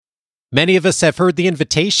Many of us have heard the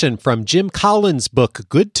invitation from Jim Collins' book,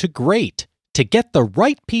 Good to Great, to get the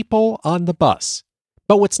right people on the bus.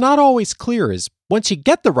 But what's not always clear is, once you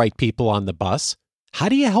get the right people on the bus, how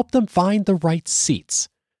do you help them find the right seats?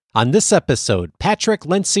 On this episode, Patrick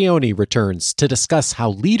Lencioni returns to discuss how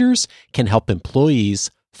leaders can help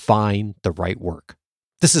employees find the right work.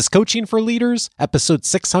 This is Coaching for Leaders, episode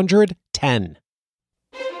 610.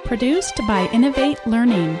 Produced by Innovate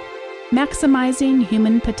Learning, maximizing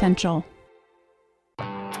human potential.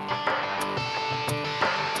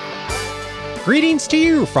 Greetings to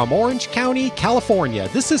you from Orange County, California.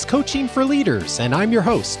 This is Coaching for Leaders, and I'm your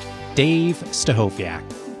host, Dave Stachowiak.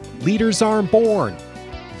 Leaders aren't born,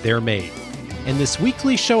 they're made. And this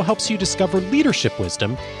weekly show helps you discover leadership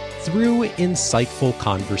wisdom through insightful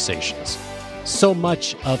conversations. So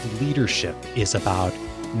much of leadership is about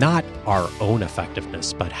not our own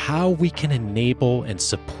effectiveness, but how we can enable and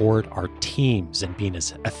support our teams in being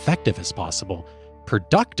as effective as possible,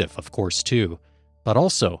 productive, of course, too, but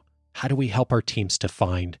also how do we help our teams to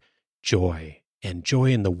find joy and joy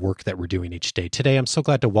in the work that we're doing each day? Today, I'm so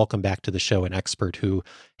glad to welcome back to the show an expert who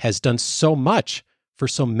has done so much for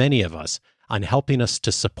so many of us on helping us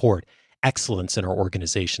to support excellence in our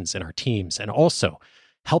organizations and our teams, and also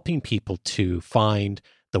helping people to find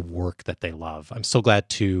the work that they love. I'm so glad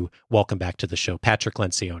to welcome back to the show Patrick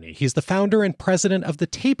Lencioni. He's the founder and president of The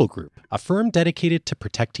Table Group, a firm dedicated to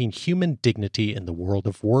protecting human dignity in the world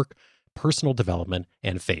of work, personal development,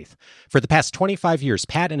 and faith. For the past 25 years,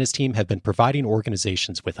 Pat and his team have been providing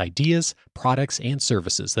organizations with ideas, products, and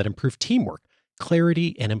services that improve teamwork,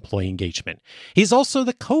 clarity, and employee engagement. He's also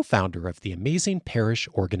the co-founder of the Amazing Parish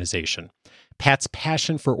organization. Pat's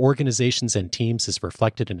passion for organizations and teams is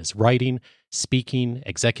reflected in his writing, speaking,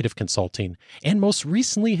 executive consulting, and most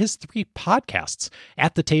recently his 3 podcasts,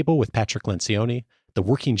 At the Table with Patrick Lencioni, the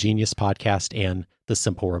Working Genius podcast, and The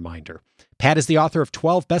Simple Reminder. Pat is the author of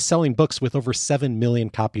 12 best-selling books with over 7 million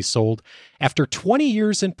copies sold. After 20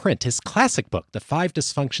 years in print, his classic book, The 5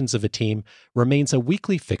 Dysfunctions of a Team, remains a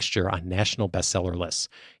weekly fixture on national bestseller lists.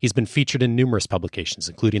 He's been featured in numerous publications,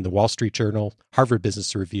 including The Wall Street Journal, Harvard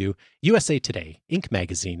Business Review, USA Today, Inc.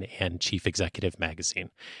 magazine, and Chief Executive magazine.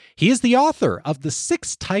 He is the author of The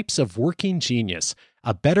 6 Types of Working Genius,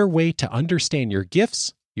 a better way to understand your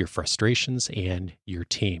gifts, your frustrations, and your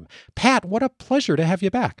team. Pat, what a pleasure to have you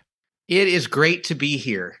back. It is great to be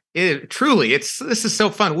here. This is so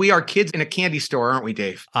fun. We are kids in a candy store, aren't we,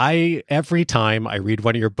 Dave? Every time I read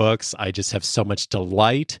one of your books, I just have so much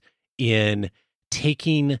delight in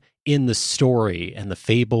taking in the story and the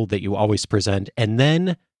fable that you always present, and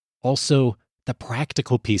then also the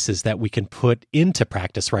practical pieces that we can put into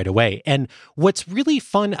practice right away. And what's really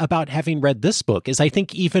fun about having read this book is, I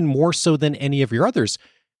think even more so than any of your others,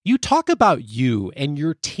 you talk about you and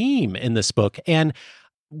your team in this book. And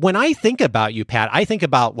when I think about you, Pat, I think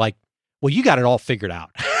about you got it all figured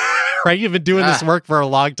out, right? You've been doing this work for a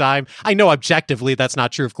long time. I know objectively that's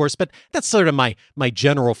not true, of course, but that's sort of my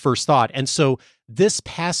general first thought. And so this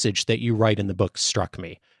passage that you write in the book struck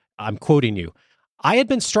me. I'm quoting you. I had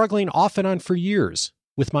been struggling off and on for years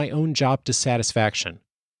with my own job dissatisfaction,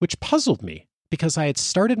 which puzzled me because I had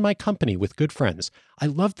started my company with good friends. I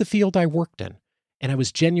loved the field I worked in, and I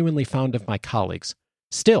was genuinely fond of my colleagues.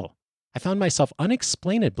 Still, I found myself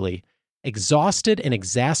unexplainably exhausted and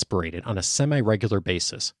exasperated on a semi-regular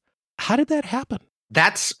basis. How did that happen?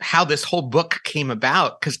 That's how this whole book came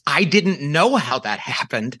about, because I didn't know how that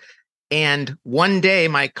happened. And one day,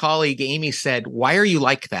 my colleague Amy said, "Why are you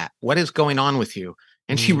like that? What is going on with you?"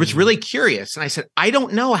 And she was really curious. And I said, "I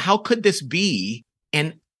don't know. How could this be?"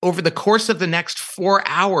 And over the course of the next 4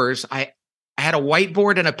 hours, I had a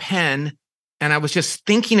whiteboard and a pen, and I was just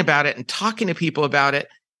thinking about it and talking to people about it.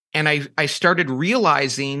 And I started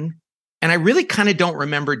realizing, and I really kind of don't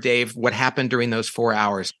remember, Dave, what happened during those 4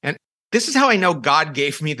 hours. And this is how I know God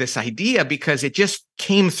gave me this idea, because it just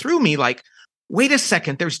came through me like, wait a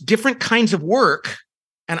second, there's different kinds of work,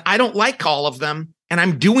 and I don't like all of them, and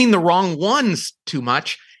I'm doing the wrong ones too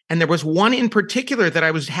much. And there was one in particular that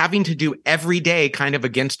I was having to do every day, kind of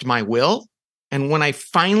against my will. And when I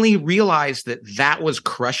finally realized that that was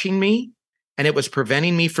crushing me, and it was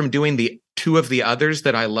preventing me from doing the 2 of the others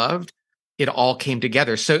that I loved, it all came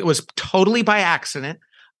together. So it was totally by accident.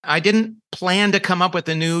 I didn't plan to come up with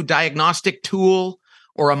a new diagnostic tool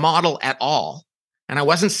or a model at all. And I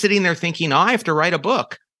wasn't sitting there thinking, I have to write a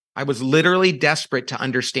book. I was literally desperate to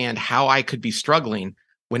understand how I could be struggling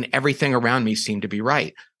when everything around me seemed to be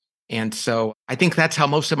right. And so I think that's how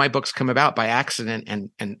most of my books come about, by accident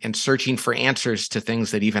and searching for answers to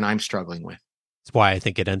things that even I'm struggling with. That's why I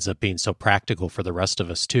think it ends up being so practical for the rest of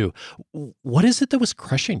us too. What is it that was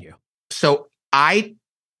crushing you? So I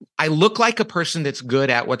I look like a person that's good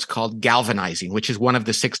at what's called galvanizing, which is one of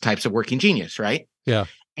the 6 types of working genius, right? Yeah.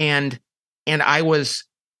 And I was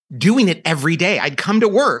doing it every day. I'd come to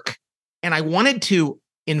work and I wanted to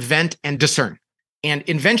invent and discern. And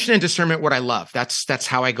invention and discernment, what I love. That's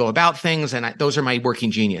how I go about things. And those are my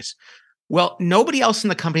working genius. Well, nobody else in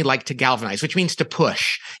the company liked to galvanize, which means to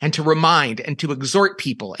push and to remind and to exhort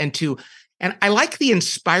people and I like the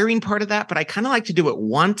inspiring part of that, but I kind of like to do it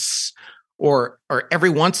once or every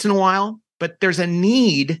once in a while. But there's a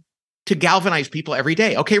need to galvanize people every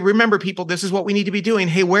day. Okay, remember, people, this is what we need to be doing.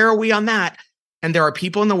 Hey, where are we on that? And there are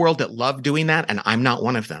people in the world that love doing that, and I'm not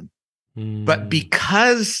one of them. But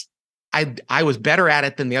because I was better at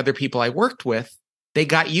it than the other people I worked with, they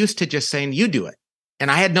got used to just saying, you do it. And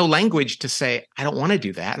I had no language to say, I don't want to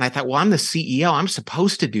do that. And I thought, well, I'm the CEO. I'm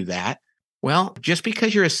supposed to do that. Well, just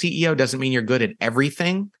because you're a CEO doesn't mean you're good at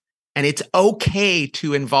everything. And it's okay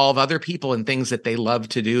to involve other people in things that they love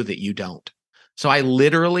to do that you don't. So I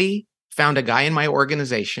literally found a guy in my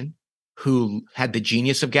organization who had the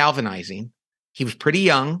genius of galvanizing. He was pretty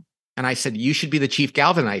young. And I said, you should be the chief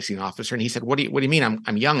galvanizing officer. And he said, what do you mean?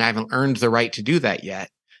 I'm young. I haven't earned the right to do that yet.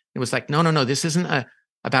 It was like, no, this isn't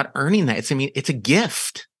about earning that. It's a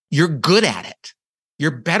gift. You're good at it. You're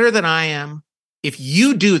better than I am. If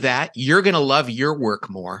you do that, you're going to love your work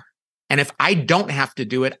more. And if I don't have to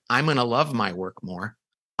do it, I'm going to love my work more.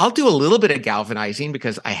 I'll do a little bit of galvanizing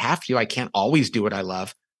because I have to. I can't always do what I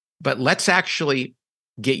love. But let's actually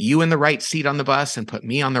get you in the right seat on the bus and put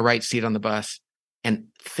me on the right seat on the bus. And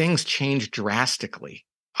things change drastically.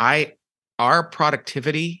 Our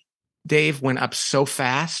productivity, Dave, went up so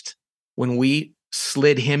fast when we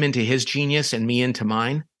slid him into his genius and me into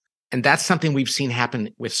mine. And that's something we've seen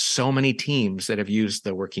happen with so many teams that have used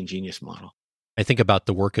the working genius model. I think about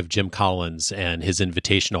the work of Jim Collins and his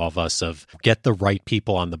invitation to all of us of get the right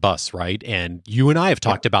people on the bus, right? And you and I have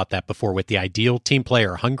talked about that before with the ideal team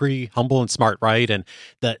player, hungry, humble, and smart, right? And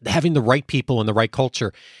having the right people and the right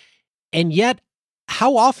culture. And yet,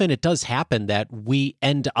 how often it does happen that we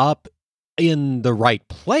end up in the right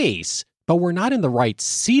place, but we're not in the right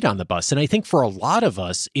seat on the bus. And I think for a lot of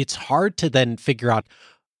us, it's hard to then figure out,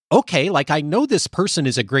 okay, like I know this person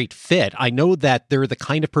is a great fit. I know that they're the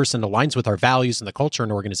kind of person that aligns with our values and the culture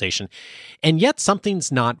and organization, and yet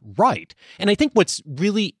something's not right. And I think what's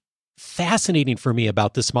really fascinating for me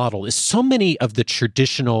about this model is so many of the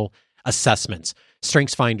traditional assessments,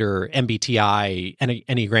 StrengthsFinder, MBTI,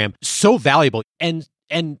 Enneagram, so valuable and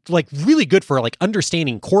like really good for like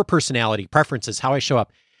understanding core personality, preferences, how I show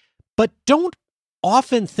up, but don't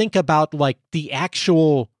often think about like the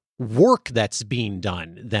actual work that's being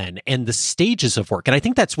done then and the stages of work. And I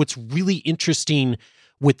think that's what's really interesting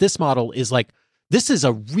with this model is like, this is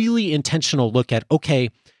a really intentional look at, okay,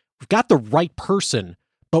 we've got the right person,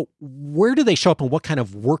 but where do they show up and what kind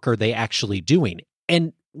of work are they actually doing?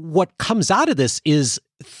 And what comes out of this is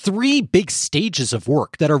 3 big stages of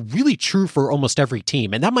work that are really true for almost every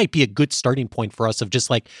team. And that might be a good starting point for us of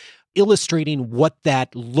just like illustrating what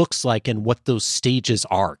that looks like and what those stages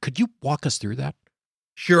are. Could you walk us through that?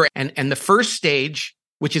 Sure. And the first stage,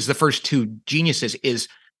 which is the first 2 geniuses, is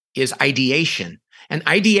ideation. And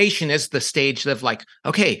ideation is the stage of like,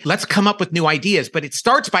 okay, let's come up with new ideas. But it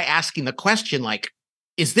starts by asking the question like,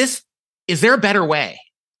 is there a better way?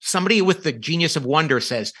 Somebody with the genius of wonder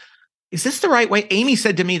says, is this the right way? Amy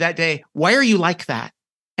said to me that day, why are you like that?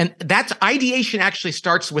 And that's ideation actually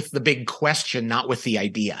starts with the big question, not with the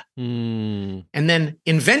idea. And then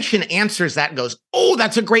invention answers that and goes, oh,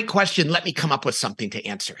 that's a great question. Let me come up with something to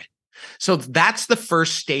answer it. So that's the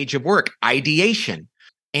first stage of work, ideation.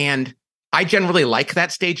 And I generally like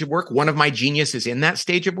that stage of work. One of my geniuses in that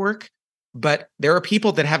stage of work, but there are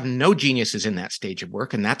people that have no geniuses in that stage of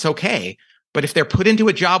work, and that's okay. But if they're put into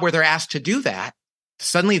a job where they're asked to do that,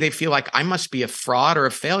 suddenly they feel like I must be a fraud or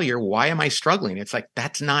a failure. Why am I struggling? It's like,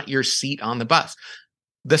 that's not your seat on the bus.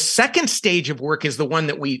 The second stage of work is the one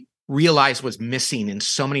that we realized was missing in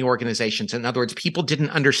so many organizations. In other words, people didn't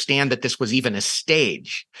understand that this was even a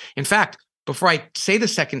stage. In fact, before I say the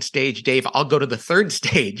second stage, Dave, I'll go to the third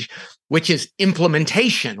stage, which is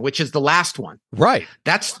implementation, which is the last one. Right.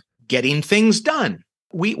 That's getting things done.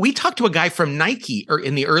 We talked to a guy from Nike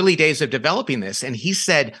in the early days of developing this, and he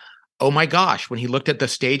said, oh my gosh, when he looked at the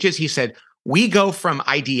stages, he said, we go from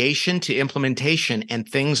ideation to implementation and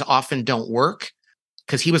things often don't work,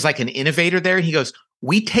 because he was like an innovator there. And he goes,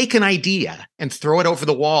 we take an idea and throw it over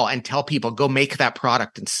the wall and tell people, go make that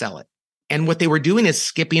product and sell it. And what they were doing is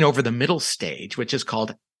skipping over the middle stage, which is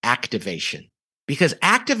called activation. Because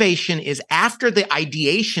activation is after the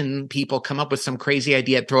ideation people come up with some crazy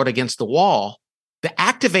idea, throw it against the wall. The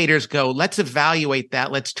activators go, let's evaluate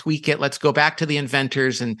that. Let's tweak it. Let's go back to the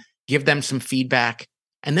inventors and give them some feedback.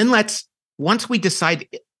 And then once we decide,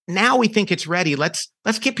 now we think it's ready, let's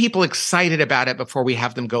get people excited about it before we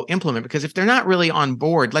have them go implement. Because if they're not really on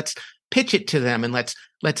board, let's pitch it to them and let's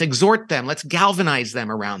exhort them. Let's galvanize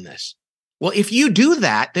them around this. Well, if you do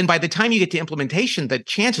that, then by the time you get to implementation, the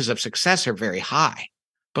chances of success are very high.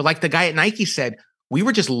 But like the guy at Nike said, we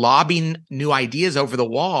were just lobbing new ideas over the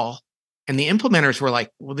wall. And the implementers were like,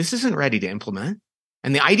 well, this isn't ready to implement.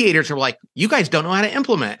 And the ideators were like, you guys don't know how to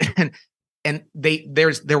implement. And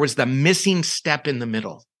there was the missing step in the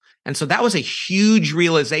middle. And so that was a huge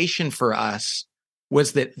realization for us,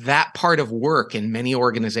 was that part of work in many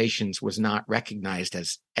organizations was not recognized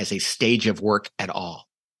as a stage of work at all.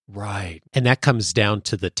 Right. And that comes down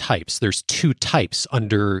to the types. There's 2 types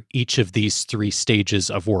under each of these 3 stages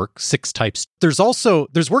of work, 6 types. There's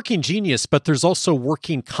working genius, but there's also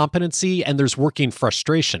working competency and there's working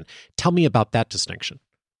frustration. Tell me about that distinction.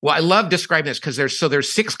 Well, I love describing this because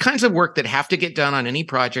there's 6 kinds of work that have to get done on any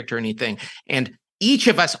project or anything. And each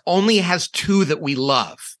of us only has 2 that we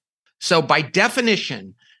love. So by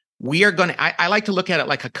definition, we are going to, I like to look at it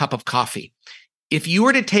like a cup of coffee. If you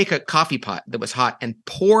were to take a coffee pot that was hot and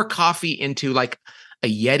pour coffee into like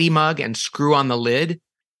a Yeti mug and screw on the lid,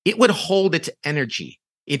 it would hold its energy,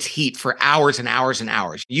 its heat for hours and hours and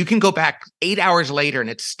hours. You can go back 8 hours later and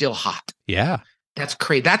it's still hot. Yeah. That's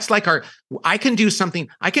crazy. That's like I can do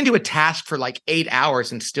a task for like 8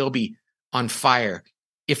 hours and still be on fire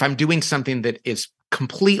if I'm doing something that is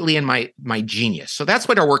completely in my genius. So that's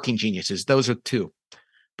what our working genius is. Those are 2.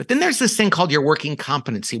 But then there's this thing called your working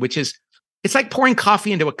competency, which is, it's like pouring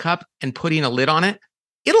coffee into a cup and putting a lid on it.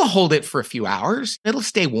 It'll hold it for a few hours. It'll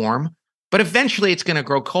stay warm, but eventually it's going to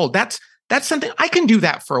grow cold. That's something I can do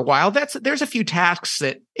that for a while. There's a few tasks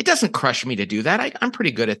that it doesn't crush me to do that. I'm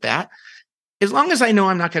pretty good at that. As long as I know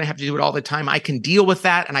I'm not going to have to do it all the time, I can deal with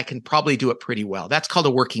that and I can probably do it pretty well. That's called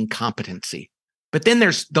a working competency. But then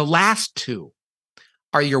there's the last 2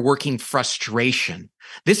 are your working frustration.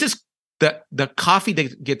 This is the coffee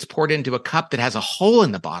that gets poured into a cup that has a hole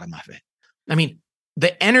in the bottom of it. I mean,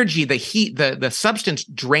 the energy, the heat, the substance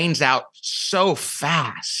drains out so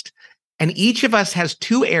fast. And each of us has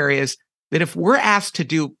 2 areas that if we're asked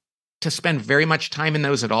to spend very much time in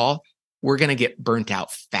those at all, we're going to get burnt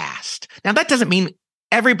out fast. Now, that doesn't mean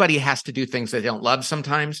everybody has to do things they don't love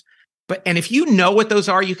sometimes. And if you know what those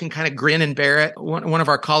are, you can kind of grin and bear it. One of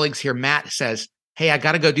our colleagues here, Matt, says, hey, I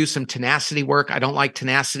got to go do some tenacity work. I don't like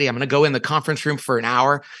tenacity. I'm going to go in the conference room for an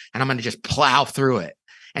hour and I'm going to just plow through it.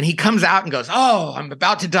 And he comes out and goes, oh, I'm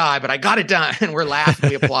about to die, but I got it done. And we're laughing,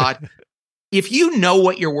 we applaud. If you know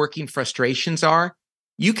what your working frustrations are,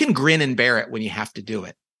 you can grin and bear it when you have to do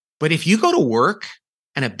it. But if you go to work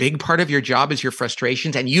and a big part of your job is your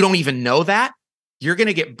frustrations and you don't even know that, you're going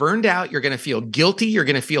to get burned out. You're going to feel guilty. You're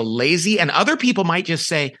going to feel lazy. And other people might just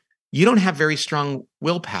say, you don't have very strong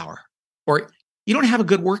willpower, or you don't have a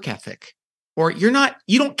good work ethic, or you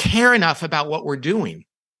don't care enough about what we're doing.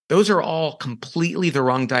 Those are all completely the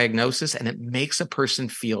wrong diagnosis, and it makes a person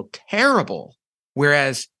feel terrible.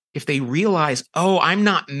 Whereas if they realize, oh, I'm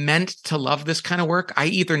not meant to love this kind of work, I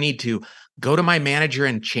either need to go to my manager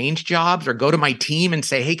and change jobs or go to my team and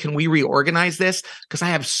say, hey, can we reorganize this? Because I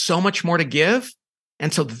have so much more to give.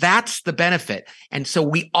 And so that's the benefit. And so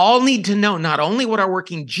we all need to know not only what our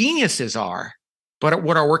working geniuses are, but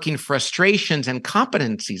what our working frustrations and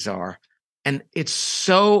competencies are. And it's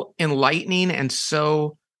so enlightening and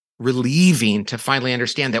so relieving to finally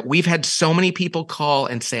understand that we've had so many people call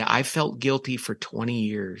and say, I felt guilty for 20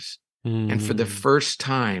 years. And for the first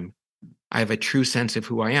time, I have a true sense of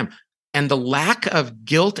who I am. And the lack of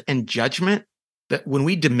guilt and judgment, that when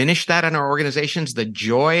we diminish that in our organizations, the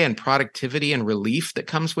joy and productivity and relief that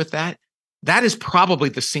comes with that, that is probably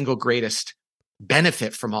the single greatest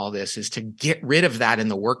benefit from all this, is to get rid of that in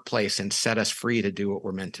the workplace and set us free to do what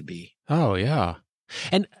we're meant to be. Oh, yeah.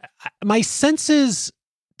 And my sense is,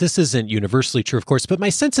 this isn't universally true, of course, but my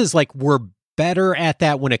sense is like we're better at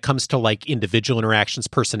that when it comes to like individual interactions,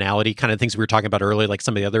 personality, kind of things we were talking about earlier, like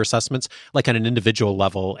some of the other assessments, like on an individual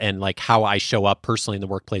level and like how I show up personally in the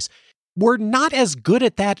workplace. We're not as good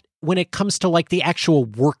at that when it comes to like the actual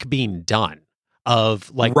work being done,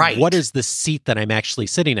 of like, right, what is the seat that I'm actually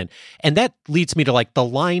sitting in? And that leads me to like the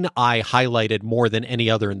line I highlighted more than any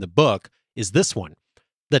other in the book is this one.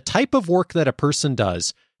 The type of work that a person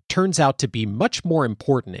does turns out to be much more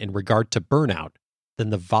important in regard to burnout than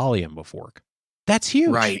the volume of work. That's huge.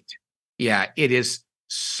 Right. Yeah, it is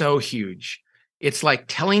so huge. It's like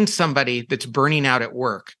telling somebody that's burning out at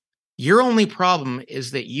work, your only problem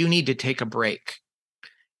is that you need to take a break.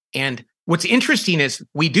 And what's interesting is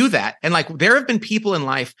we do that. And like, there have been people in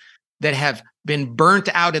life that have been burnt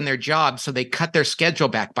out in their job, so they cut their schedule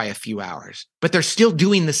back by a few hours, but they're still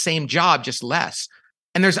doing the same job, just less.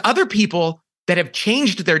 And there's other people that have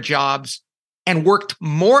changed their jobs and worked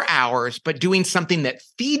more hours, but doing something that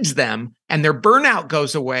feeds them, and their burnout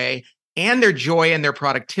goes away and their joy and their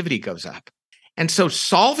productivity goes up. And so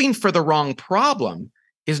solving for the wrong problem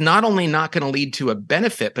is not only not going to lead to a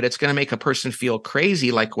benefit, but it's going to make a person feel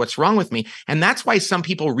crazy, like, what's wrong with me? And that's why some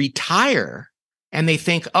people retire and they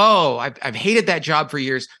think, oh, I've hated that job for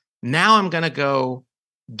years. Now I'm going to go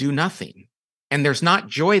do nothing. And there's not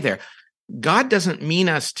joy there. God doesn't mean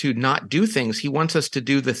us to not do things. He wants us to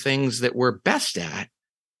do the things that we're best at.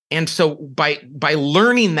 And so by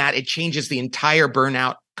learning that, it changes the entire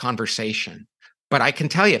burnout conversation. But I can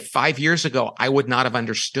tell you, 5 years ago, I would not have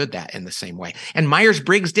understood that in the same way. And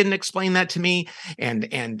Myers-Briggs didn't explain that to me, and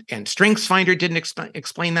StrengthsFinder didn't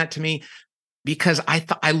explain that to me, because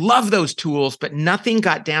I love those tools, but nothing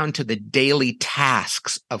got down to the daily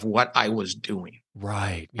tasks of what I was doing.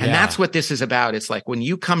 Right. Yeah. And that's what this is about. It's like, when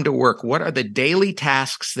you come to work, what are the daily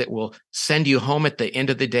tasks that will send you home at the end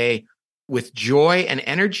of the day with joy and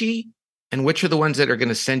energy? And which are the ones that are going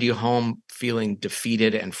to send you home feeling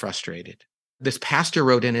defeated and frustrated? This pastor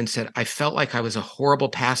wrote in and said, I felt like I was a horrible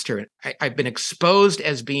pastor. I've been exposed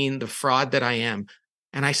as being the fraud that I am.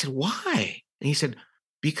 And I said, why? And he said,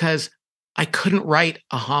 because I couldn't write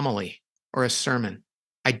a homily or a sermon.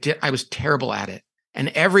 I was terrible at it. And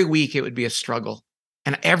every week it would be a struggle.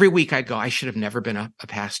 And every week I'd go, I should have never been a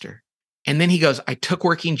pastor. And then he goes, I took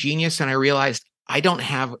Working Genius and I realized I don't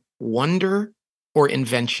have wonder or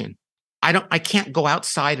invention. I can't go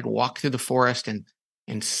outside and walk through the forest and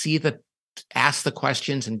ask the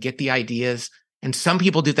questions and get the ideas. And some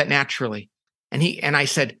people do that naturally. And I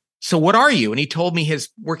said, so what are you? And he told me his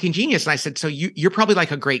Working Genius. And I said, so you're probably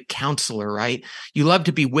like a great counselor, right? You love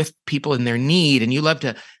to be with people in their need, and you love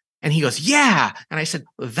to. And he goes, yeah. And I said,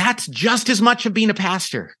 that's just as much of being a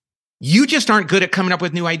pastor. You just aren't good at coming up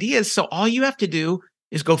with new ideas. So all you have to do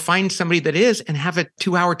is go find somebody that is, and have a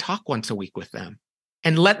 2-hour talk once a week with them,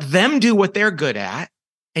 and let them do what they're good at,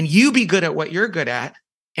 and you be good at what you're good at.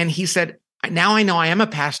 And he said, now I know I am a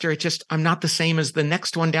pastor. It's just, I'm not the same as the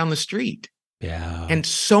next one down the street. Yeah. And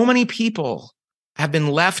so many people have been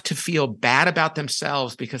left to feel bad about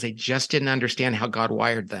themselves because they just didn't understand how God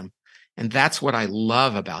wired them. And that's what I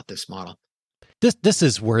love about this model. This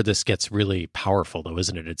is where this gets really powerful, though,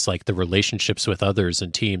 isn't it? It's like the relationships with others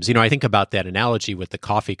and teams. I think about that analogy with the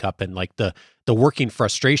coffee cup, and like the working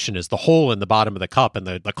frustration is the hole in the bottom of the cup, and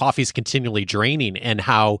the coffee's continually draining, and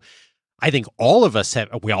how I think all of us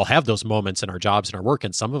we all have those moments in our jobs and our work,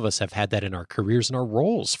 and some of us have had that in our careers and our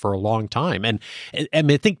roles for a long time. And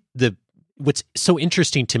I think what's so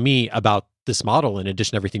interesting to me about this model, in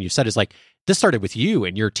addition to everything you've said, is like, this started with you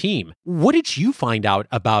and your team. What did you find out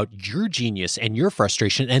about your genius and your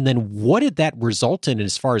frustration? And then what did that result in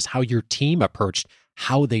as far as how your team approached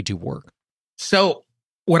how they do work? So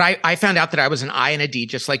what I found out that I was an I and a D,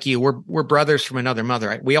 just like you. We're brothers from another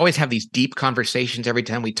mother. We always have these deep conversations every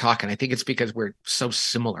time we talk. And I think it's because we're so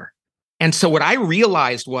similar. And so what I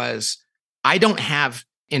realized was, I don't have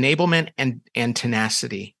enablement and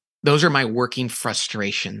tenacity. Those are my working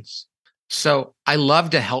frustrations. So I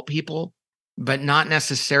love to help people, but not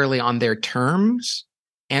necessarily on their terms.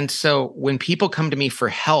 And so when people come to me for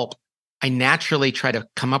help, I naturally try to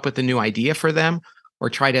come up with a new idea for them, or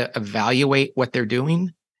try to evaluate what they're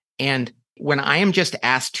doing. And when I am just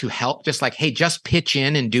asked to help, just like, hey, just pitch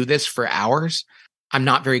in and do this for hours, I'm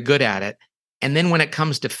not very good at it. And then when it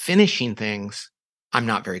comes to finishing things, I'm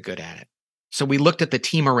not very good at it. So we looked at the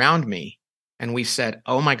team around me and we said,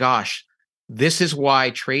 oh my gosh, this is why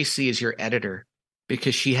Tracy is your editor,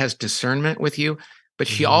 because she has discernment with you, but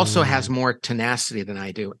she also has more tenacity than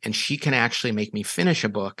I do. And she can actually make me finish a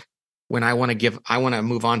book when I want to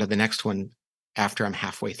move on to the next one after I'm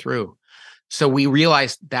halfway through. So we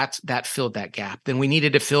realized that filled that gap. Then we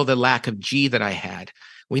needed to fill the lack of G that I had.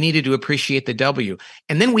 We needed to appreciate the W.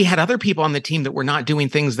 And then we had other people on the team that were not doing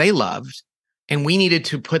things they loved, and we needed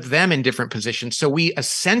to put them in different positions. So we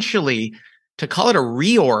essentially, to call it a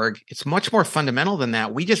reorg, it's much more fundamental than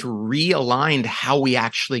that. We just realigned how we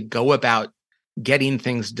actually go about getting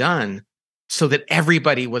things done so that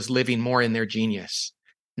everybody was living more in their genius.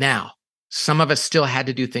 Now, some of us still had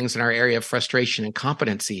to do things in our area of frustration and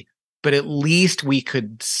competency, but at least we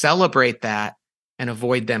could celebrate that and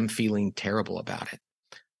avoid them feeling terrible about it.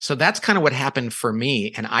 So that's kind of what happened for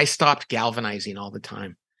me. And I stopped galvanizing all the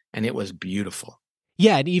time, and it was beautiful.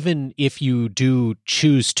 Yeah, and even if you do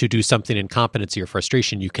choose to do something in competency or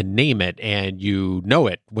frustration, you can name it and you know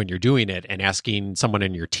it when you're doing it and asking someone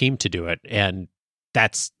in your team to do it. And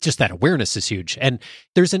that's just that awareness is huge. And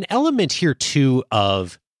there's an element here too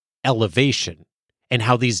of elevation and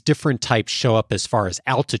how these different types show up as far as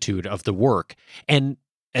altitude of the work. And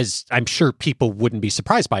as I'm sure people wouldn't be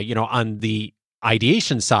surprised by, on the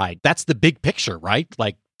ideation side, that's the big picture, right?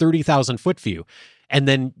 Like 30,000 foot view. And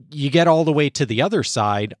then you get all the way to the other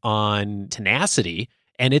side on tenacity,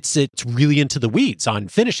 and it's really into the weeds on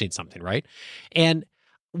finishing something, right? And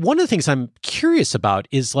one of the things I'm curious about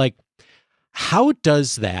is like, how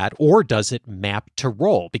does that, or does it map to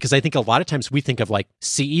role? Because I think a lot of times we think of like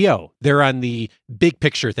CEO, they're on the big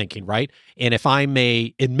picture thinking, right? And if I'm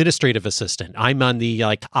a administrative assistant, I'm on the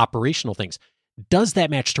like operational things. Does that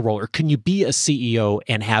match to role, or can you be a CEO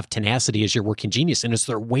and have tenacity as your working genius? And is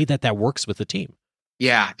there a way that works with the team?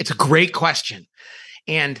 Yeah, it's a great question.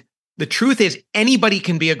 And the truth is anybody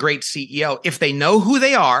can be a great CEO if they know who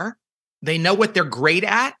they are, they know what they're great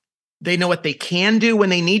at, they know what they can do when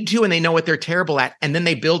they need to, and they know what they're terrible at. And then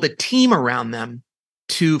they build a team around them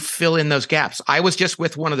to fill in those gaps. I was just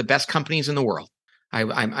with one of the best companies in the world.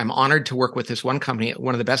 I'm honored to work with this one company,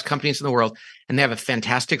 one of the best companies in the world, and they have a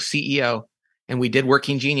fantastic CEO. And we did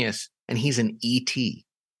Working Genius, and he's an ET.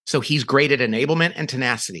 So he's great at enablement and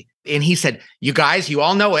tenacity. And he said, you guys, you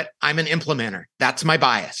all know it. I'm an implementer. That's my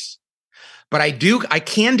bias. But I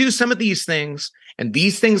can do some of these things, and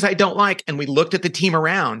these things I don't like. And we looked at the team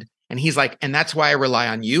around, and he's like, and that's why I rely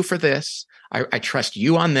on you for this. I trust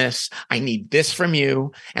you on this. I need this from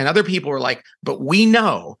you. And other people were like, but we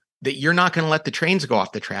know that you're not going to let the trains go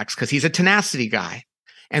off the tracks, because he's a tenacity guy.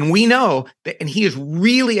 And we know that, and he is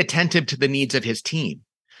really attentive to the needs of his team.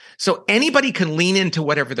 So anybody can lean into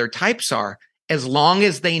whatever their types are, as long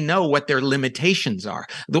as they know what their limitations are.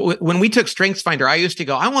 When we took Strengths Finder, I used to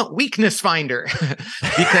go, I want Weakness Finder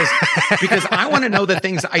because I want to know the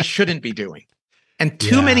things I shouldn't be doing. And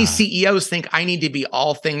too many CEOs think I need to be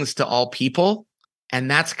all things to all people, and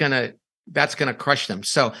that's going to crush them.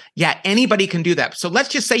 So yeah, anybody can do that. So let's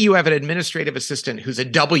just say you have an administrative assistant who's a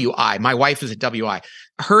WI. My wife is a WI.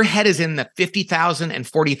 Her head is in the 50,000 and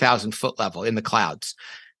 40,000 foot level in the clouds,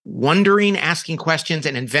 wondering, asking questions,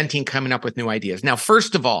 and inventing, coming up with new ideas. Now,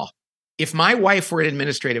 first of all, if my wife were an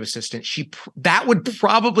administrative assistant, that would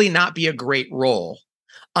probably not be a great role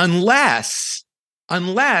unless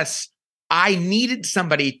I needed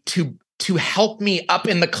somebody to help me up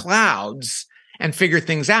in the clouds and figure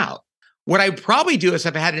things out. What I'd probably do is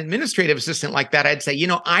if I had an administrative assistant like that, I'd say,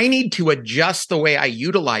 I need to adjust the way I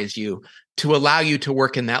utilize you to allow you to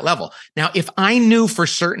work in that level. Now, if I knew for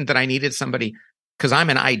certain that I needed somebody, because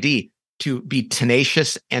I'm an ID, to be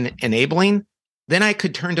tenacious and enabling, then I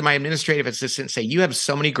could turn to my administrative assistant and say, you have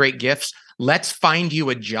so many great gifts. Let's find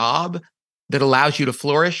you a job that allows you to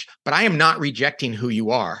flourish, but I am not rejecting who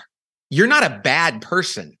you are. You're not a bad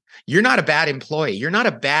person. You're not a bad employee. You're not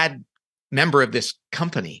a bad member of this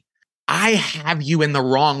company. I have you in the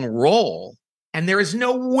wrong role, and there is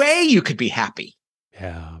no way you could be happy.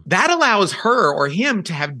 Yeah. That allows her or him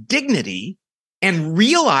to have dignity and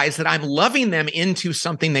realize that I'm loving them into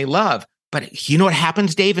something they love. But you know what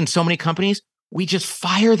happens, Dave, in so many companies? We just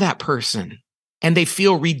fire that person and they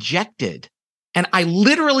feel rejected. And I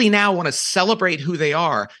literally now want to celebrate who they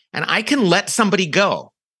are, and I can let somebody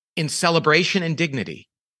go in celebration and dignity.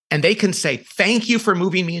 And they can say, thank you for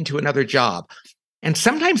moving me into another job. And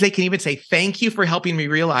sometimes they can even say, thank you for helping me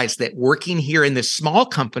realize that working here in this small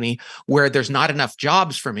company where there's not enough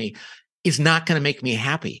jobs for me is not going to make me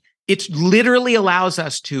happy. It literally allows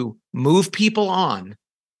us to move people on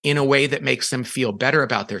in a way that makes them feel better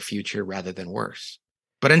about their future rather than worse.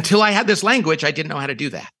 But until I had this language, I didn't know how to do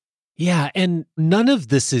that. Yeah, and none of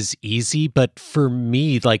this is easy, but for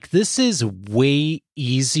me, like, this is way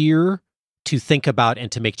easier to think about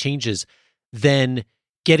and to make changes than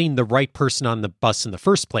getting the right person on the bus in the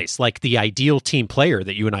first place. Like the ideal team player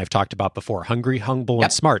that you and I have talked about before, hungry, humble,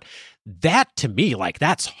 and smart. That to me, like,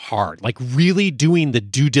 that's hard. Like really doing the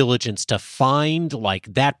due diligence to find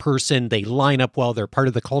like that person, they line up well, they're part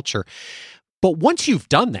of the culture. But once you've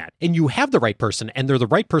done that and you have the right person and they're the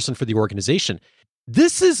right person for the organization,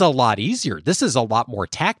 this is a lot easier. This is a lot more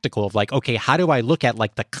tactical of like, okay, how do I look at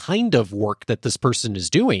like the kind of work that this person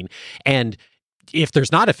is doing? And if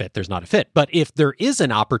there's not a fit, there's not a fit. But if there is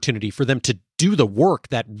an opportunity for them to do the work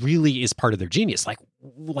that really is part of their genius,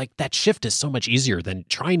 like that shift is so much easier than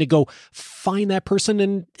trying to go find that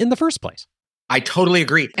person in the first place. I totally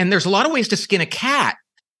agree. And there's a lot of ways to skin a cat.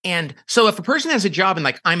 And so if a person has a job and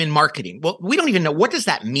like, I'm in marketing, well, we don't even know, what does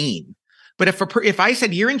that mean? But if I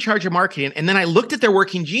said you're in charge of marketing, and then I looked at their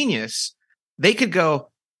working genius, they could go,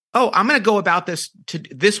 oh, I'm going to go about this to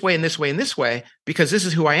this way and this way and this way because this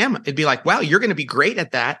is who I am. It'd be like, wow, you're going to be great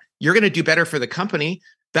at that. You're going to do better for the company.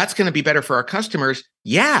 That's going to be better for our customers.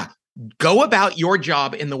 Yeah, go about your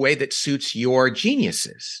job in the way that suits your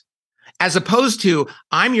geniuses. As opposed to,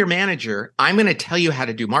 I'm your manager. I'm going to tell you how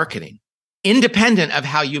to do marketing, independent of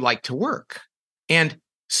how you like to work. And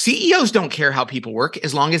CEOs don't care how people work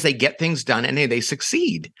as long as they get things done and they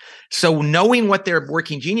succeed. So knowing what their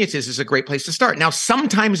working genius is a great place to start. Now,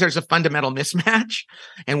 sometimes there's a fundamental mismatch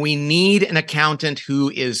and we need an accountant who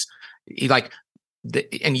is like,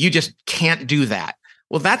 and you just can't do that.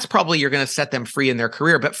 Well, that's probably you're going to set them free in their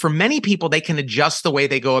career. But for many people, they can adjust the way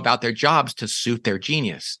they go about their jobs to suit their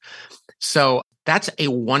genius. So that's a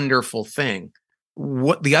wonderful thing.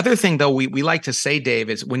 What the other thing, though, we like to say, Dave,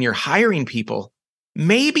 is when you're hiring people,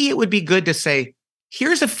 maybe it would be good to say,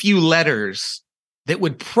 here's a few letters that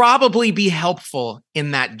would probably be helpful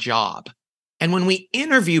in that job. And when we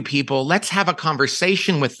interview people, let's have a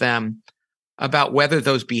conversation with them about whether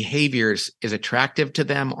those behaviors is attractive to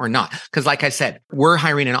them or not. Because like I said, we're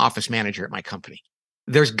hiring an office manager at my company.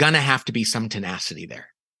 There's going to have to be some tenacity there.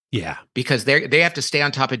 Yeah. Because they have to stay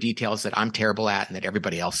on top of details that I'm terrible at and that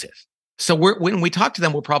everybody else is. So when we talk to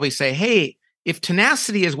them, we'll probably say, hey, if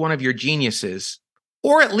tenacity is one of your geniuses,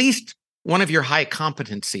 or at least one of your high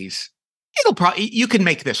competencies, you can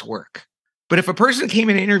make this work. But if a person came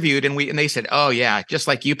and interviewed and they said, oh yeah, just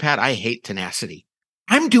like you, Pat, I hate tenacity,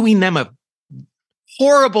 I'm doing them a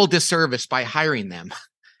horrible disservice by hiring them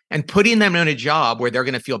and putting them in a job where they're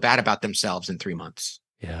going to feel bad about themselves in 3 months.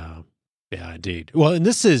 Yeah. Yeah, indeed. Well, and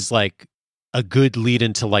this is like a good lead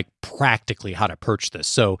into like practically how to approach this.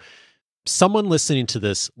 So someone listening to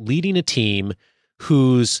this, leading a team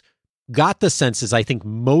who's got the senses, I think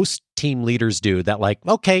most team leaders do, that like,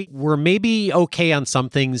 okay, we're maybe okay on some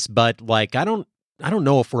things, but like, I don't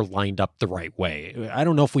know if we're lined up the right way. I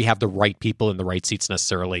don't know if we have the right people in the right seats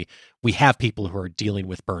necessarily. We have people who are dealing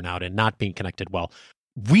with burnout and not being connected well.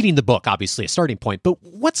 Reading the book, obviously, a starting point, but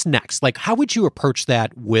what's next? Like, how would you approach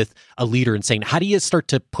that with a leader and saying, how do you start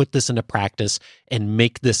to put this into practice and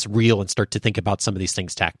make this real and start to think about some of these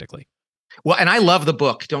things tactically? Well, and I love the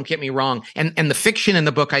book, don't get me wrong. And the fiction in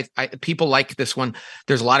the book, I people like this one.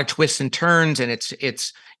 There's a lot of twists and turns, and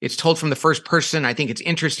it's told from the first person. I think it's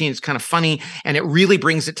interesting. It's kind of funny, and it really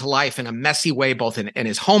brings it to life in a messy way, both in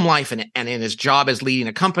his home life and in his job as leading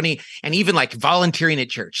a company, and even like volunteering at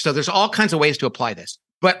church. So there's all kinds of ways to apply this.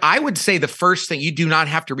 But I would say the first thing, you do not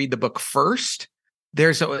have to read the book first.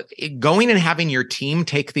 There's going and having your team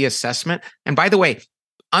take the assessment. And by the way,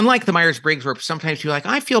 unlike the Myers-Briggs, where sometimes people are like,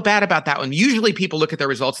 I feel bad about that one. Usually people look at their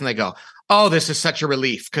results and they go, oh, this is such a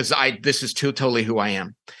relief because this is totally who I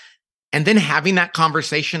am. And then having that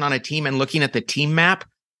conversation on a team and looking at the team map,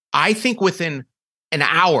 I think within an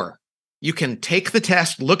hour, you can take the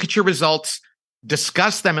test, look at your results,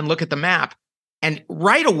 discuss them and look at the map. And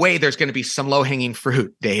right away, there's going to be some low-hanging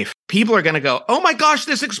fruit, Dave. People are going to go, oh my gosh,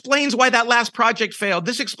 this explains why that last project failed.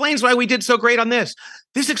 This explains why we did so great on this.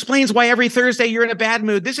 This explains why every Thursday you're in a bad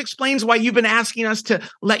mood. This explains why you've been asking us to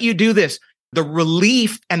let you do this. The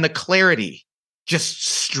relief and the clarity just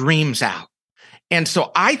streams out. And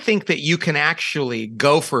so I think that you can actually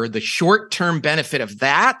go for the short-term benefit of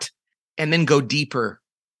that and then go deeper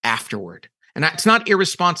afterward. And it's not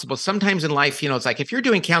irresponsible. Sometimes in life, it's like if you're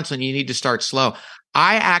doing counseling, you need to start slow.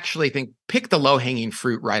 I actually think pick the low-hanging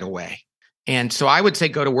fruit right away. And so I would say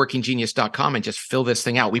go to workinggenius.com and just fill this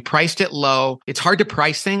thing out. We priced it low. It's hard to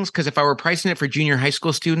price things because if I were pricing it for junior high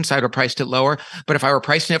school students, I would have priced it lower. But if I were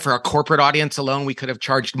pricing it for a corporate audience alone, we could have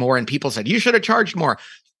charged more. And people said, you should have charged more.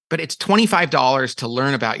 But it's $25 to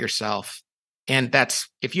learn about yourself. And that's,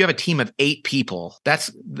 if you have a team of 8 people,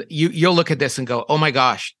 that's you'll look at this and go, oh my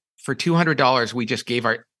gosh, for $200, we just gave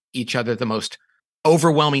each other the most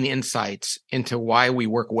overwhelming insights into why we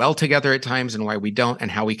work well together at times and why we don't,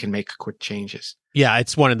 and how we can make quick changes. Yeah,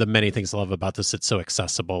 it's one of the many things I love about this. It's so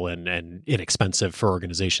accessible and inexpensive for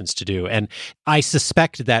organizations to do. And I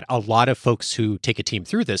suspect that a lot of folks who take a team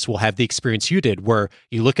through this will have the experience you did, where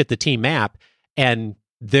you look at the team map and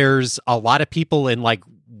there's a lot of people in like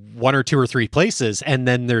 1 or 2 or 3 places, and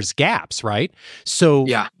then there's gaps, right? So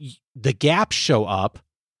yeah, the gaps show up.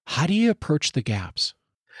 How do you approach the gaps?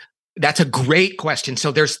 That's a great question.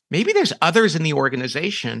 So there's others in the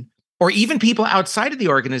organization, or even people outside of the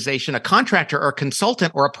organization, a contractor or a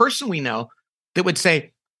consultant or a person we know that would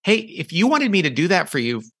say, hey, if you wanted me to do that for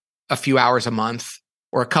you a few hours a month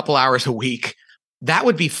or a couple hours a week, that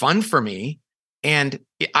would be fun for me. And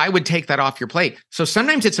I would take that off your plate. So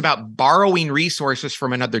sometimes it's about borrowing resources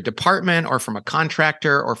from another department or from a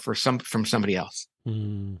contractor or from somebody else.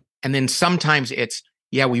 And then sometimes it's,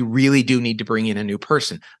 yeah, we really do need to bring in a new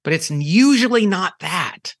person. But it's usually not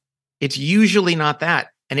that. It's usually not that.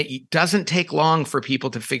 And it doesn't take long for people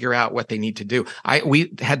to figure out what they need to do.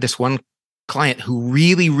 We had this one client who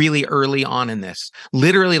really, really early on in this,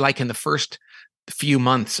 literally like in the first few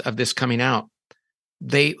months of this coming out,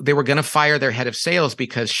 they were going to fire their head of sales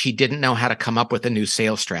because she didn't know how to come up with a new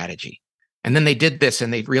sales strategy. And then they did this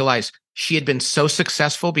and they realized she had been so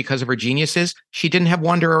successful because of her geniuses, she didn't have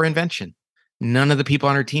wonder or invention. None of the people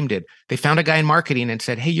on her team did. They found a guy in marketing and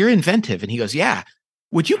said, hey, you're inventive. And he goes, yeah,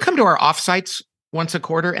 would you come to our offsites once a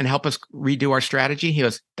quarter and help us redo our strategy? He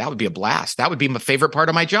goes, that would be a blast. That would be my favorite part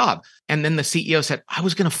of my job. And then the CEO said, I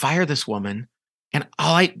was going to fire this woman. And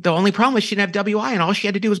the only problem is she didn't have WI and all she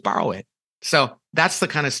had to do was borrow it. So that's the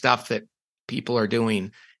kind of stuff that people are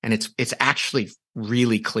doing. And it's actually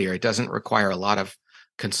really clear. It doesn't require a lot of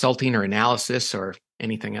consulting or analysis or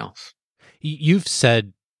anything else. You've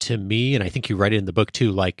said to me, and I think you write it in the book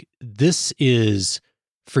too, like this is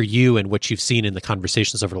for you and what you've seen in the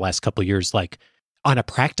conversations over the last couple of years, like on a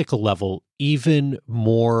practical level, even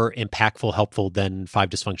more impactful, helpful than 5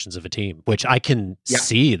 Dysfunctions of a Team, which I can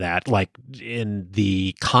see that like in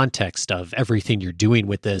the context of everything you're doing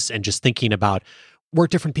with this and just thinking about where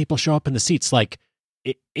different people show up in the seats. Like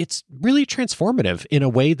it's really transformative in a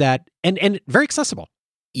way that, and very accessible.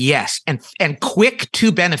 Yes. And quick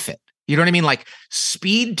to benefit. You know what I mean? Like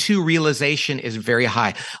speed to realization is very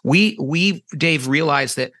high. We Dave,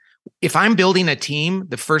 realized that if I'm building a team,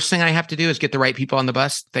 the first thing I have to do is get the right people on the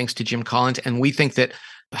bus, thanks to Jim Collins. And we think that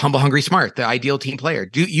Humble, Hungry, Smart, the ideal team player,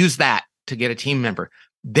 use that to get a team member.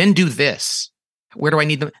 Then do this. Where do I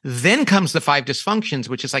need them? Then comes the 5 Dysfunctions,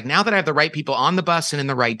 which is like, now that I have the right people on the bus and in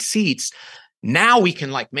the right seats, now we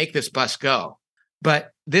can like make this bus go.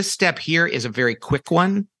 But this step here is a very quick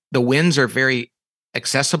one. The wins are very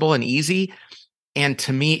accessible and easy. And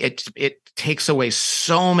to me, it takes away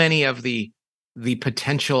so many of the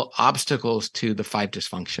potential obstacles to the 5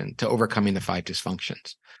 dysfunction, to overcoming the 5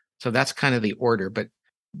 dysfunctions. So that's kind of the order. But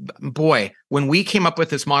boy, when we came up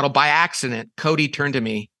with this model by accident, Cody turned to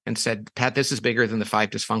me and said, Pat, this is bigger than the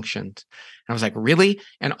 5 dysfunctions. And I was like, really?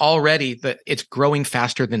 And already it's growing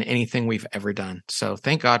faster than anything we've ever done. So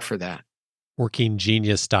thank God for that.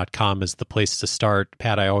 WorkingGenius.com is the place to start.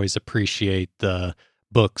 Pat, I always appreciate the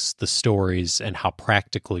books, the stories, and how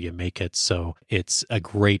practical you make it. So it's a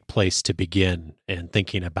great place to begin and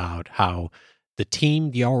thinking about how the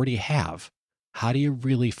team you already have, how do you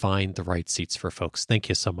really find the right seats for folks? Thank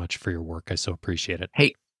you so much for your work. I so appreciate it.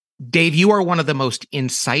 Hey, Dave, you are one of the most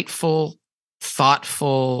insightful,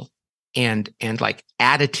 thoughtful, and like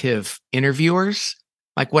additive interviewers.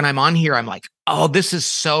 Like when I'm on here, I'm like, oh, this is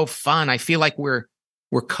so fun. I feel like we're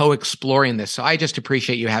co-exploring this. So I just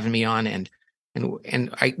appreciate you having me on, and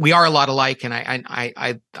we are a lot alike, and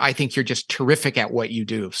I think you're just terrific at what you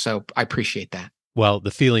do. So I appreciate that. Well,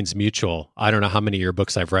 the feeling's mutual. I don't know how many of your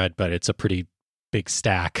books I've read, but it's a pretty big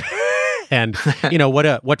stack. And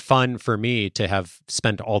what fun for me to have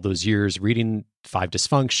spent all those years reading 5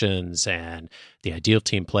 Dysfunctions and The Ideal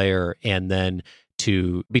Team Player, and then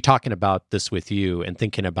to be talking about this with you and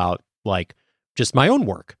thinking about like just my own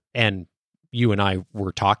work. And you and I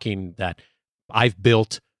were talking that I've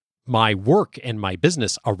built my work and my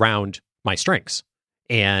business around my strengths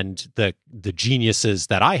and the geniuses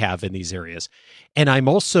that I have in these areas. And I'm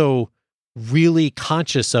also really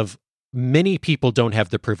conscious of many people don't have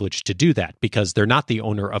the privilege to do that because they're not the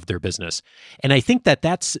owner of their business. And I think that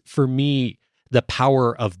that's, for me, the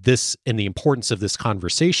power of this and the importance of this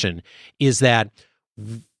conversation is that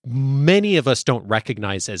many of us don't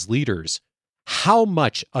recognize as leaders how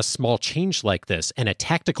much a small change like this and a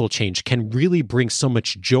tactical change can really bring so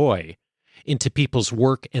much joy into people's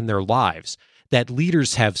work and their lives, that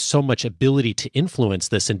leaders have so much ability to influence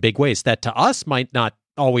this in big ways that to us might not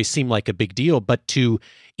always seem like a big deal, but to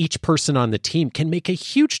each person on the team can make a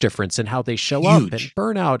huge difference in how they show up and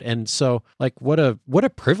burn out. And so like, what a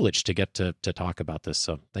privilege to get to talk about this.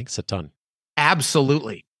 So thanks a ton.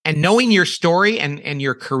 Absolutely. And knowing your story and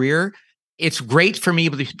your career, it's great for me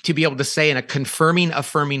to be able to say in a confirming,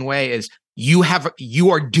 affirming way is you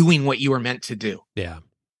are doing what you are meant to do. Yeah.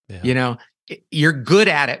 You're good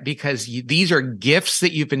at it because these are gifts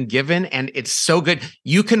that you've been given, and it's so good.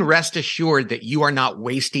 You can rest assured that you are not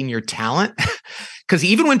wasting your talent. Because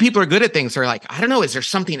even when people are good at things, they're like, I don't know, is there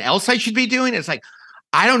something else I should be doing? It's like,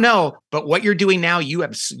 I don't know, but what you're doing now,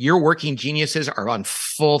 your working geniuses are on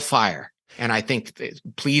full fire. And I think,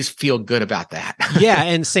 please feel good about that. Yeah,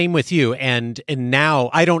 and same with you. And now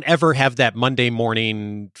I don't ever have that Monday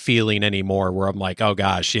morning feeling anymore where I'm like, oh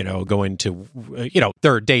gosh, going to,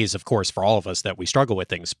 there are days, of course, for all of us that we struggle with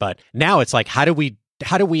things. But now it's like, how do we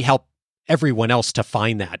help everyone else to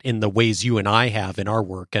find that in the ways you and I have in our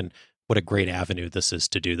work. And what a great avenue this is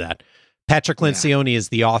to do that. Patrick Lencioni is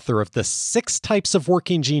the author of The 6 Types of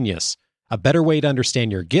Working Genius, a better way to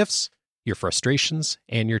understand your gifts, your frustrations,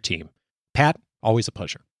 and your team. Pat, always a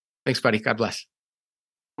pleasure. Thanks, buddy. God bless.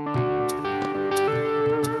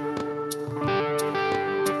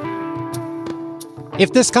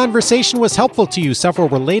 If this conversation was helpful to you, several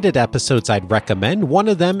related episodes I'd recommend. One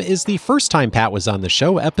of them is the first time Pat was on the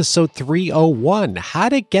show, episode 301, How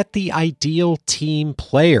to Get the Ideal Team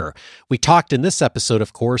Player. We talked in this episode,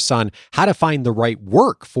 of course, on how to find the right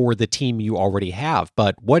work for the team you already have.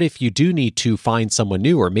 But what if you do need to find someone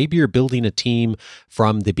new, or maybe you're building a team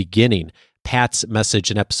from the beginning? Pat's message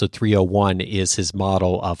in episode 301 is his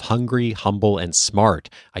model of hungry, humble, and smart.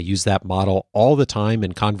 I use that model all the time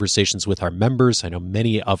in conversations with our members. I know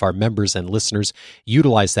many of our members and listeners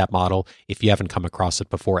utilize that model. If you haven't come across it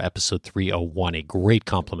before, episode 301, a great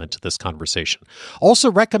complement to this conversation.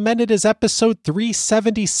 Also recommended is episode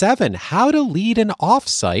 377, How to Lead an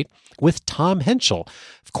Offsite with Tom Henschel.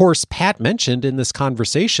 Of course, Pat mentioned in this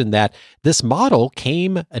conversation that this model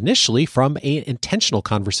came initially from an intentional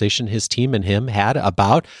conversation his team and him had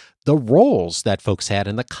about the roles that folks had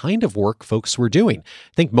and the kind of work folks were doing.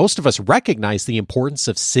 I think most of us recognize the importance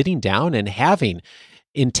of sitting down and having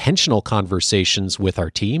intentional conversations with our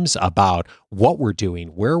teams about what we're doing,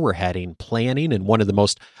 where we're heading, planning. And one of the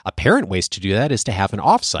most apparent ways to do that is to have an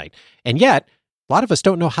offsite. And yet, a lot of us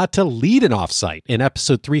don't know how to lead an offsite. In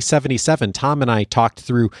episode 377, Tom and I talked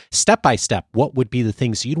through step-by-step what would be the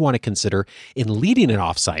things you'd want to consider in leading an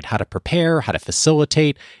offsite, how to prepare, how to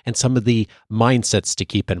facilitate, and some of the mindsets to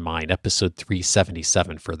keep in mind. Episode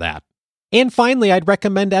 377 for that. And finally, I'd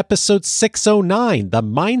recommend episode 609, The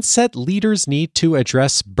Mindset Leaders Need to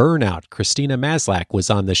Address Burnout. Christina Maslach was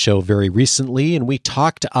on the show very recently, and we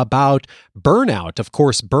talked about burnout. Of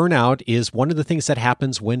course, burnout is one of the things that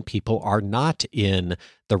happens when people are not in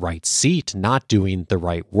the right seat, not doing the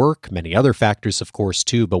right work. Many other factors, of course,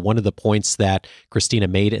 too. But one of the points that Christina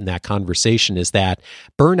made in that conversation is that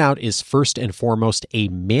burnout is first and foremost a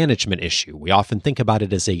management issue. We often think about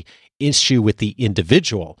it as an issue with the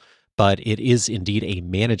individual, but it is indeed a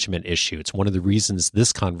management issue. It's one of the reasons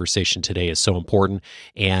this conversation today is so important,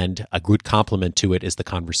 and a good complement to it is the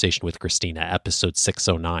conversation with Christina, episode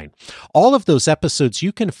 609. All of those episodes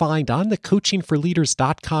you can find on the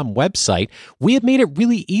coachingforleaders.com website. We have made it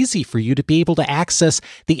really easy for you to be able to access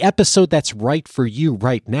the episode that's right for you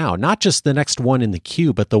right now, not just the next one in the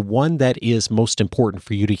queue, but the one that is most important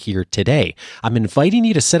for you to hear today. I'm inviting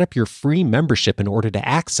you to set up your free membership in order to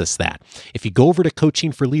access that. If you go over to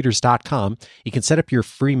coachingforleaders.com, you can set up your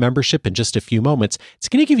free membership in just a few moments. It's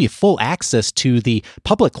going to give you full access to the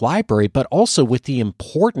public library, but also with the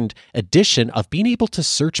important addition of being able to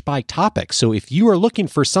search by topic. So if you are looking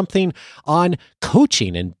for something on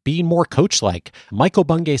coaching and being more coach-like, Michael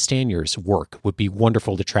Bungay Stanier's work would be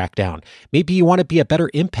wonderful to track down. Maybe you want to be a better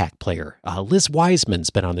impact player. Liz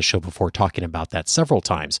Wiseman's been on the show before talking about that several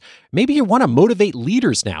times. Maybe you want to motivate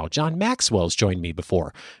leaders now. John Maxwell's joined me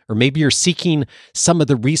before. Or maybe you're seeking some of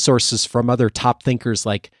the resources from other top thinkers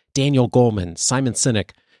like Daniel Goleman, Simon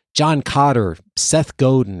Sinek, John Cotter, Seth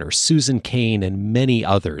Godin, or Susan Cain, and many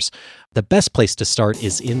others. The best place to start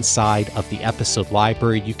is inside of the episode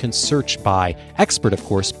library. You can search by expert, of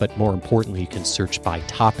course, but more importantly, you can search by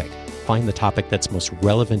topic. Find the topic that's most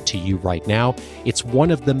relevant to you right now. It's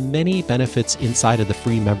one of the many benefits inside of the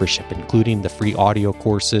free membership, including the free audio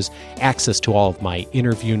courses, access to all of my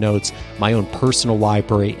interview notes, my own personal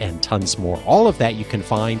library, and tons more. All of that you can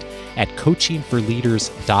find at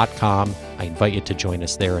coachingforleaders.com. I invite you to join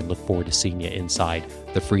us there and look forward to seeing you inside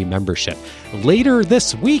the free membership. Later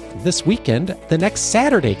this weekend, the next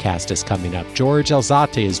Saturday cast is coming up. George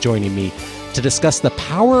Elzate is joining me to discuss the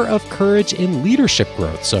power of courage in leadership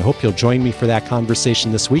growth. So I hope you'll join me for that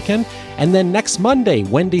conversation this weekend. And then next Monday,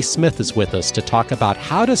 Wendy Smith is with us to talk about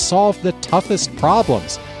how to solve the toughest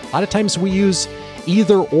problems. A lot of times we use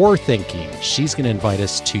either or thinking. She's going to invite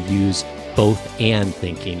us to use both and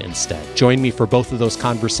thinking instead. Join me for both of those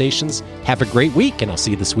conversations. Have a great week, and I'll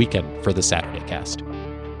see you this weekend for the Saturday cast.